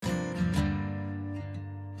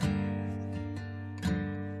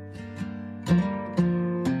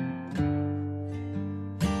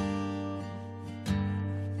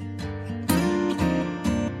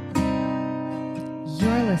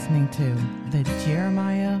listening to The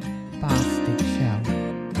Jeremiah Bostic Show.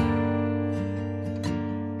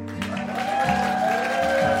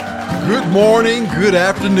 Good morning, good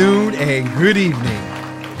afternoon, and good evening.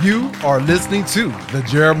 You are listening to The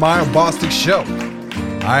Jeremiah Bostic Show.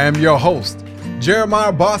 I am your host,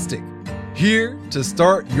 Jeremiah Bostic, here to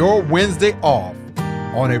start your Wednesday off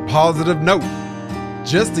on a positive note,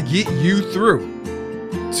 just to get you through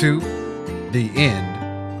to the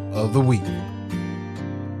end of the week.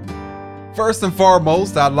 First and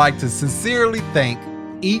foremost, I'd like to sincerely thank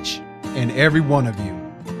each and every one of you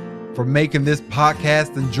for making this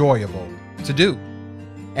podcast enjoyable to do.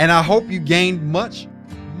 And I hope you gained much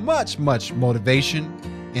motivation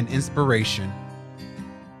and inspiration.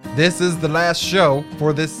 This is the last show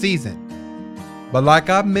for this season. But like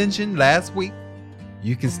I mentioned last week,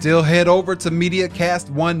 you can still head over to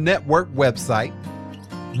MediaCast One Network website,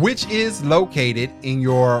 which is located in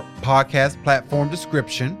your podcast platform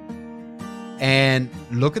description, and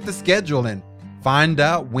look at the schedule and find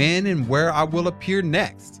out when and where I will appear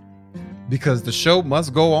next, because the show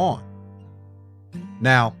must go on.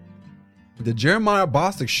 Now, the Jeremiah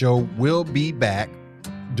Bostic Show will be back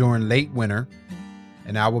during late winter,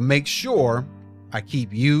 and I will make sure I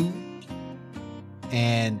keep you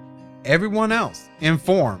and everyone else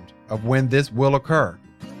informed of when this will occur.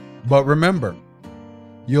 But remember,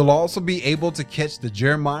 you'll also be able to catch the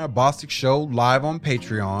Jeremiah Bostic Show live on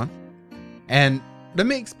Patreon. And let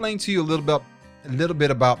me explain to you a little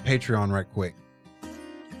bit about Patreon right quick.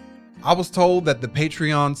 I was told that the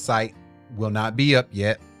Patreon site will not be up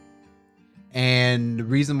yet. And the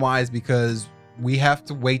reason why is because we have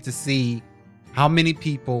to wait to see how many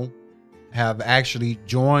people have actually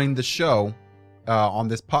joined the show on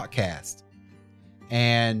this podcast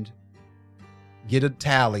and get a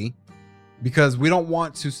tally, because we don't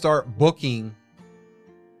want to start booking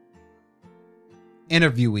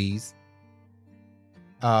interviewees,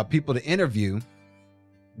 people to interview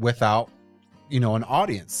without, an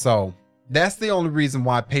audience. So that's the only reason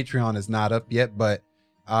why Patreon is not up yet. But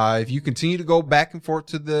if you continue to go back and forth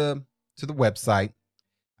to the website,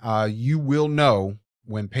 you will know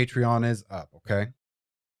when Patreon is up. Okay.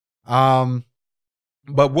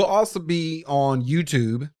 But we'll also be on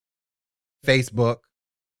YouTube, Facebook,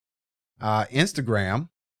 Instagram,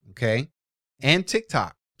 okay, and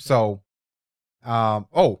TikTok. So,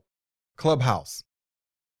 Clubhouse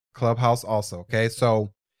also, okay.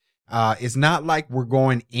 So, it's not like we're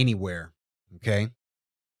going anywhere, okay.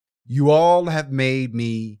 You all have made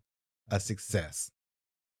me a success,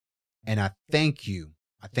 and I thank you.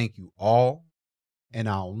 I thank you all, and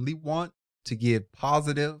I only want to give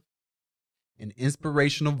positive and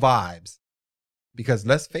inspirational vibes, because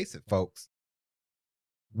let's face it, folks,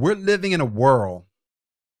 we're living in a world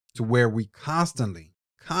to where we constantly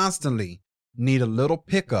need a little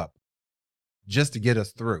pickup just to get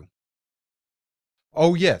us through.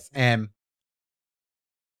 Oh yes, and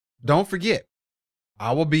don't forget,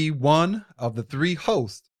 I will be one of the 3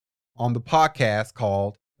 hosts on the podcast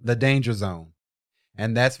called The Danger Zone,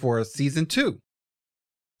 and that's for season 2.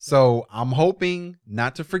 So I'm hoping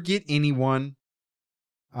not to forget anyone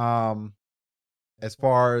as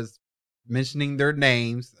far as mentioning their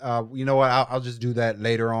names. You know what? I'll just do that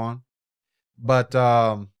later on. But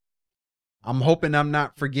I'm hoping I'm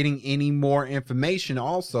not forgetting any more information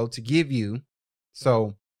also to give you.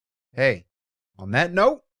 So, hey, on that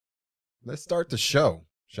note, let's start the show,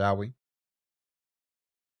 shall we?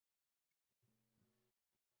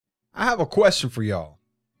 I have a question for y'all.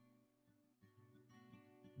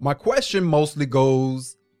 My question mostly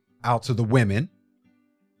goes out to the women,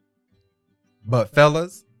 but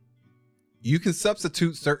fellas, you can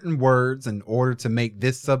substitute certain words in order to make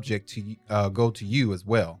this subject to go to you as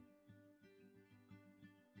well.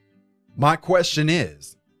 My question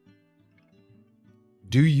is,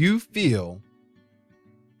 do you feel...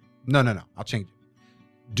 No, I'll change it.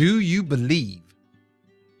 Do you believe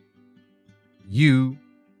you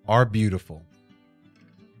are beautiful?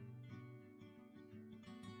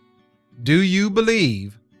 Do you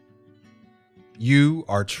believe you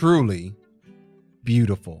are truly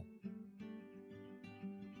beautiful?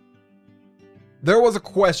 There was a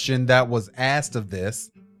question that was asked of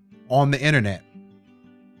this on the internet,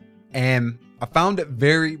 and I found it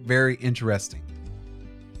very, very interesting.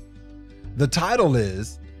 The title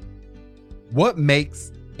is, what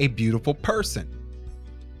makes a beautiful person?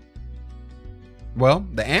 Well,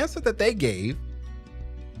 the answer that they gave,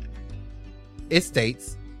 it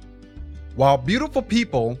states, while beautiful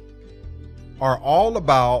people are all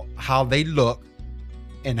about how they look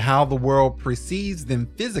and how the world perceives them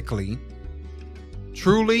physically,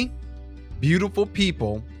 truly beautiful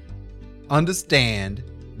people understand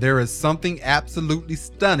there is something absolutely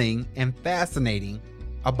stunning and fascinating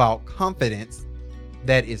about confidence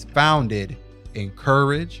that is founded in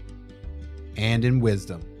courage and in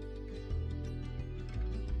wisdom.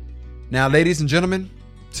 Now, ladies and gentlemen,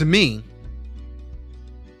 to me,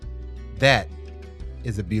 that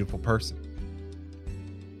is a beautiful person.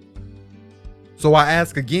 So I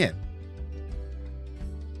ask again,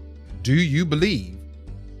 do you believe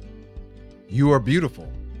you are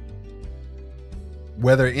beautiful?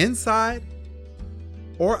 Whether inside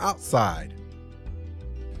or outside,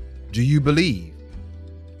 do you believe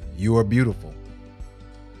you are beautiful?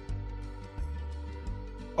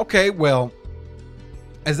 Okay, well,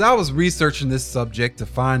 as I was researching this subject to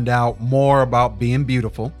find out more about being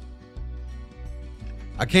beautiful,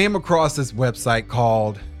 I came across this website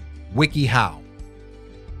called WikiHow.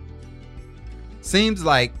 Seems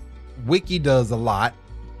like Wiki does a lot,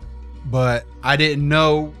 but I didn't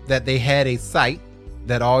know that they had a site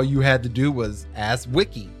that all you had to do was ask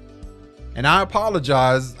Wiki. And I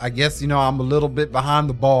apologize. I guess, I'm a little bit behind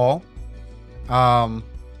the ball.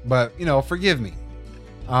 But, forgive me.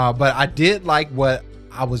 But I did like what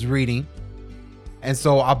I was reading. And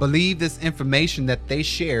so I believe this information that they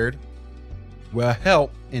shared will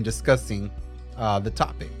help in discussing the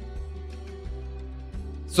topic.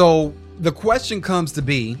 So the question comes to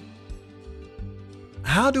be,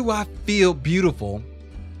 how do I feel beautiful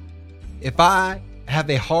if I have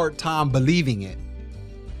a hard time believing it?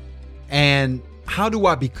 And how do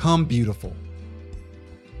I become beautiful?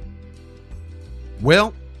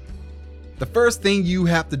 Well, the first thing you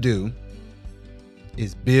have to do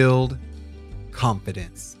is build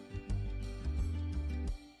confidence.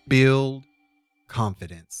 Build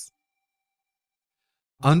confidence.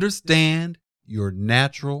 Understand your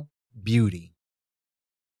natural beauty,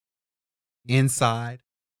 inside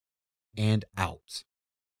and out.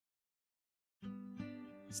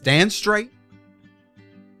 Stand straight,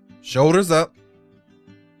 shoulders up,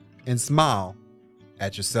 and smile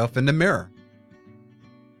at yourself in the mirror.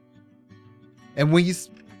 And when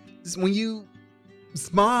you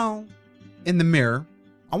smile in the mirror,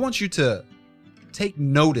 I want you to take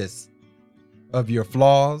notice of your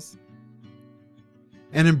flaws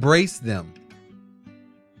and embrace them,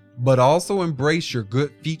 but also embrace your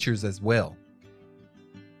good features as well.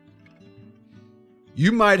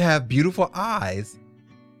 You might have beautiful eyes,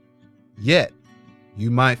 yet you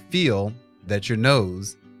might feel that your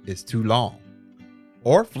nose is too long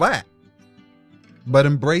or flat, but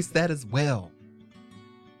embrace that as well.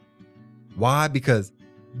 Why? Because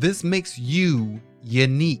this makes you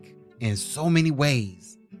unique in so many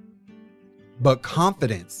ways. But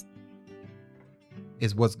confidence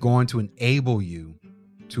is what's going to enable you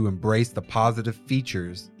to embrace the positive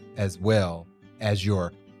features as well as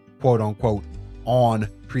your quote unquote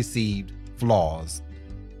unperceived flaws.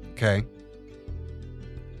 Okay.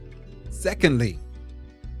 Secondly,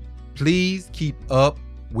 please keep up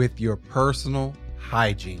with your personal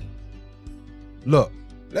hygiene. Look,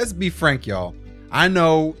 let's be frank, y'all. I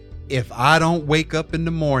know if I don't wake up in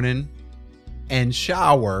the morning and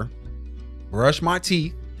shower, brush my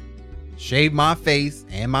teeth, shave my face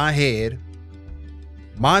and my head,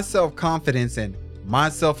 my self-confidence and my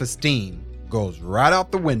self-esteem goes right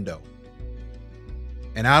out the window.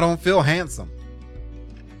 And I don't feel handsome.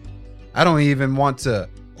 I don't even want to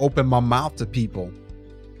open my mouth to people.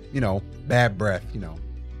 Bad breath,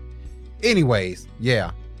 Anyways,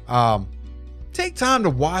 yeah. Take time to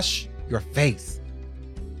wash your face.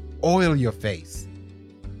 Oil your face.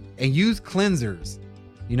 And use cleansers,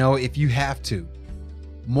 if you have to.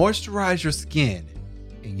 Moisturize your skin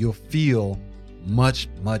and you'll feel much,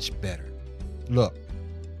 much better. Look,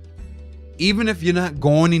 even if you're not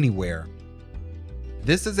going anywhere,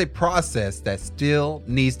 this is a process that still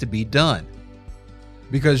needs to be done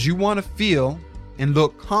because you want to feel and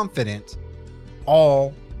look confident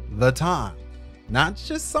all the time. Not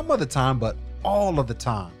just some of the time, but all of the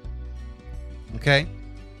time. Okay?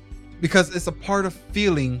 Because it's a part of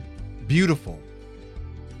feeling beautiful.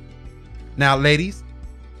 Now, ladies,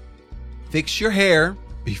 fix your hair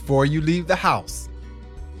before you leave the house.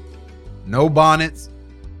 No bonnets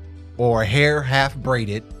or hair half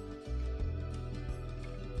braided.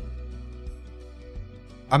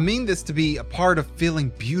 I mean this to be a part of feeling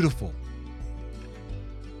beautiful.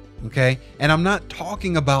 Okay? And I'm not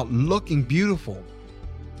talking about looking beautiful.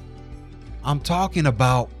 I'm talking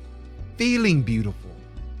about feeling beautiful.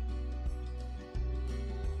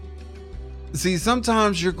 See,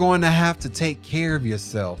 sometimes you're going to have to take care of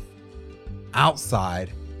yourself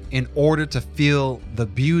outside in order to feel the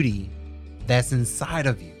beauty that's inside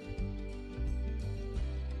of you.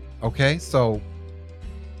 Okay? So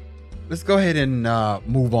let's go ahead and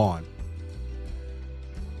move on.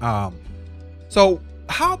 So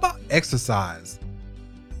how about exercise?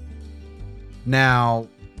 Now,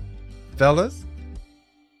 fellas,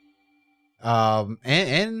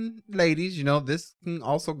 and ladies, you know, this can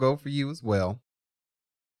also go for you as well.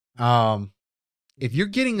 If you're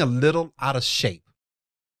getting a little out of shape,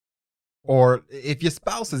 or if your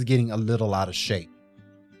spouse is getting a little out of shape,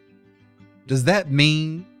 does that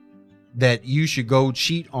mean that you should go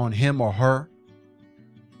cheat on him or her?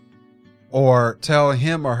 Or tell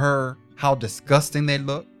him or her how disgusting they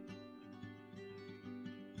look?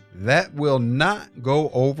 That will not go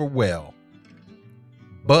over well.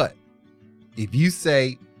 But if you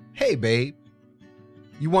say, hey babe,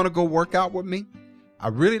 you want to go work out with me?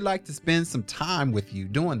 I'd really like to spend some time with you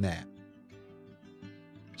doing that.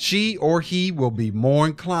 She or he will be more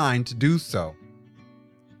inclined to do so.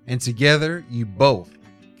 And together you both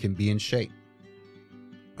can be in shape.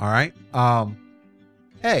 All right.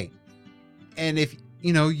 Hey, and if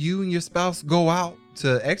you know you and your spouse go out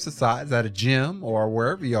to exercise at a gym or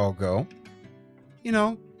wherever y'all go, you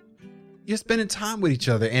know, you're spending time with each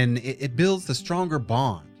other and it builds a stronger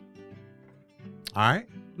bond. All right.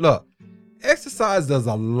 Look, exercise does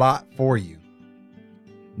a lot for you.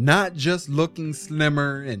 Not just looking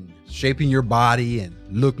slimmer and shaping your body and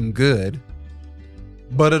looking good,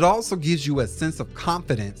 but it also gives you a sense of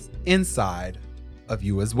confidence inside of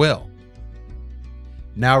you as well.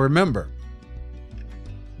 Now remember,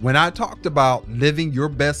 when I talked about living your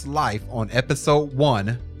best life on episode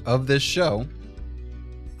 1 of this show,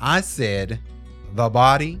 I said the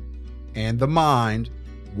body and the mind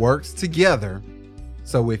works together.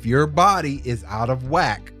 So if your body is out of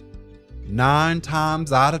whack, 9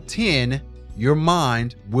 times out of 10, your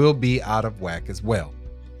mind will be out of whack as well.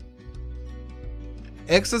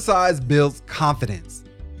 Exercise builds confidence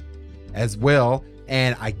as well,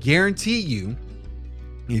 and I guarantee you,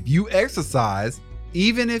 if you exercise,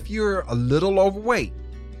 even if you're a little overweight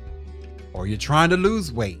or you're trying to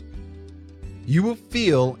lose weight, you will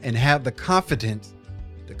feel and have the confidence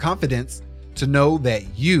to know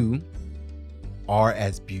that you are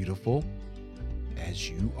as beautiful as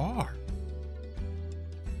you are.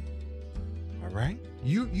 All right?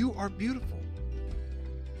 You are beautiful.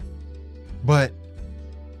 But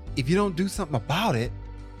if you don't do something about it,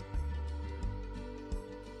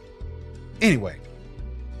 anyway,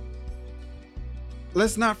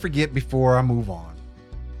 let's not forget before I move on.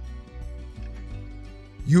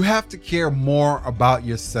 You have to care more about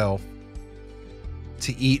yourself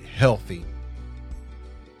to eat healthy.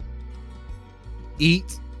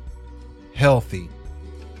 Eat healthy.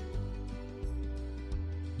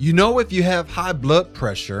 You know, if you have high blood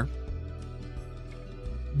pressure,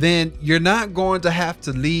 then you're not going to have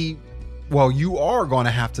to leave. Well, you are going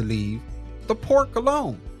to have to leave the pork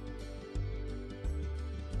alone.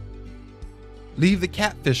 Leave the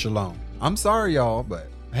catfish alone. I'm sorry, y'all, but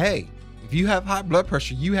hey, if you have high blood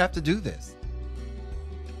pressure, you have to do this.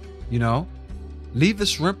 You know, leave the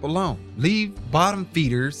shrimp alone. Leave bottom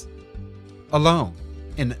feeders alone.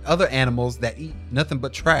 And other animals that eat nothing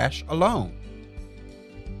but trash alone.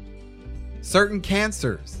 Certain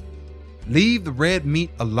cancers, leave the red meat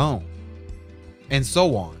alone. And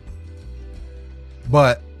so on.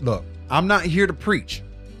 But look, I'm not here to preach.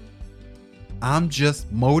 I'm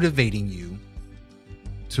just motivating you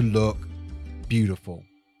to look beautiful,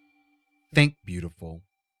 think beautiful,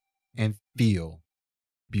 and feel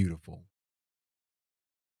beautiful.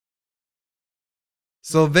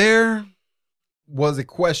 So there was a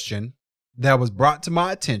question that was brought to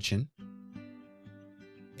my attention,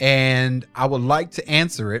 and I would like to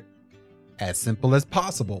answer it as simple as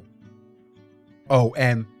possible. Oh,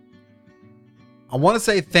 and I want to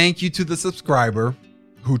say thank you to the subscriber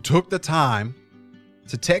who took the time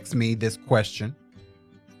to text me this question.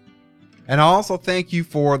 And I also thank you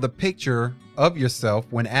for the picture of yourself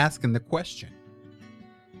when asking the question.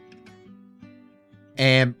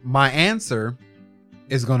 And my answer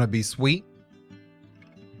is going to be sweet,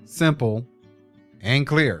 simple, and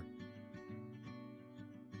clear.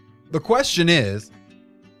 The question is,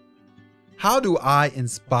 how do I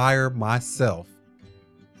inspire myself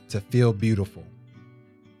to feel beautiful?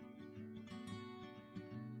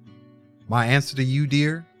 My answer to you,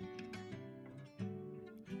 dear,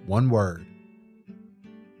 one word: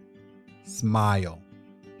 smile.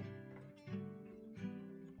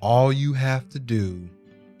 All you have to do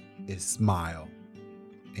is smile,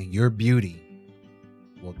 and your beauty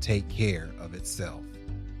will take care of itself.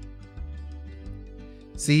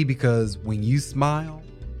 See, because when you smile,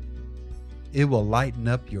 it will lighten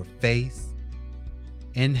up your face,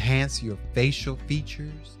 enhance your facial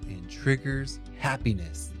features, and triggers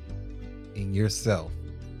happiness in yourself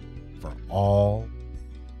for all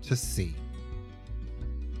to see.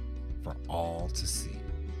 For all to see.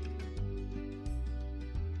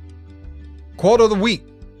 Quote of the week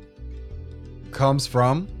comes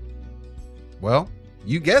from, well,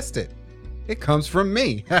 you guessed it. It comes from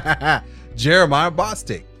me, Jeremiah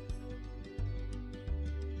Bostic.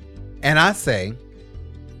 And I say,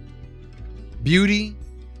 beauty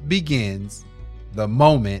begins the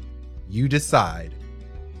moment you decide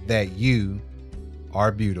that you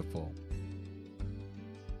are beautiful.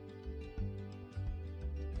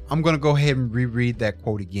 I'm going to go ahead and reread that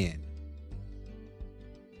quote again.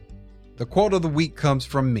 The quote of the week comes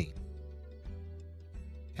from me.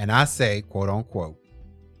 And I say, quote unquote,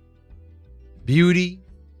 beauty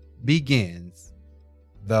begins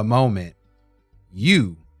the moment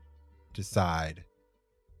you decide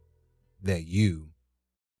that you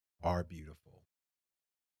are beautiful.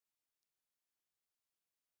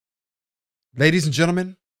 Ladies and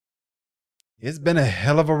gentlemen, it's been a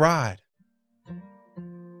hell of a ride.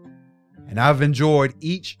 And I've enjoyed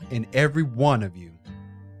each and every one of you.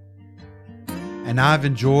 And I've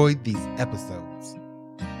enjoyed these episodes.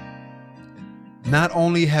 Not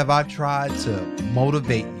only have I tried to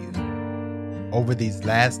motivate you over these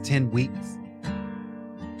last 10 weeks,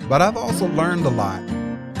 but I've also learned a lot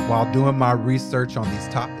while doing my research on these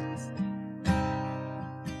topics.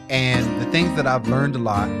 And the things that I've learned a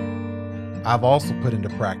lot, I've also put into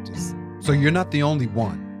practice. So you're not the only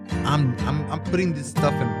one. I'm putting this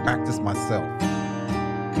stuff in practice myself.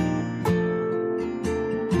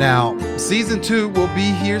 Now, season 2 will be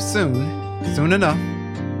here soon enough.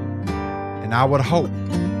 And I would hope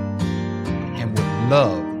and would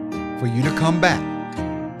love for you to come back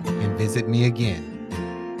and visit me again.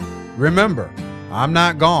 Remember, I'm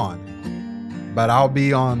not gone, but I'll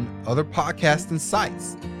be on other podcasting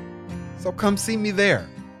sites. So come see me there.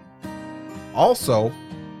 Also,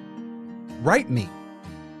 write me.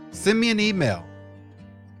 Send me an email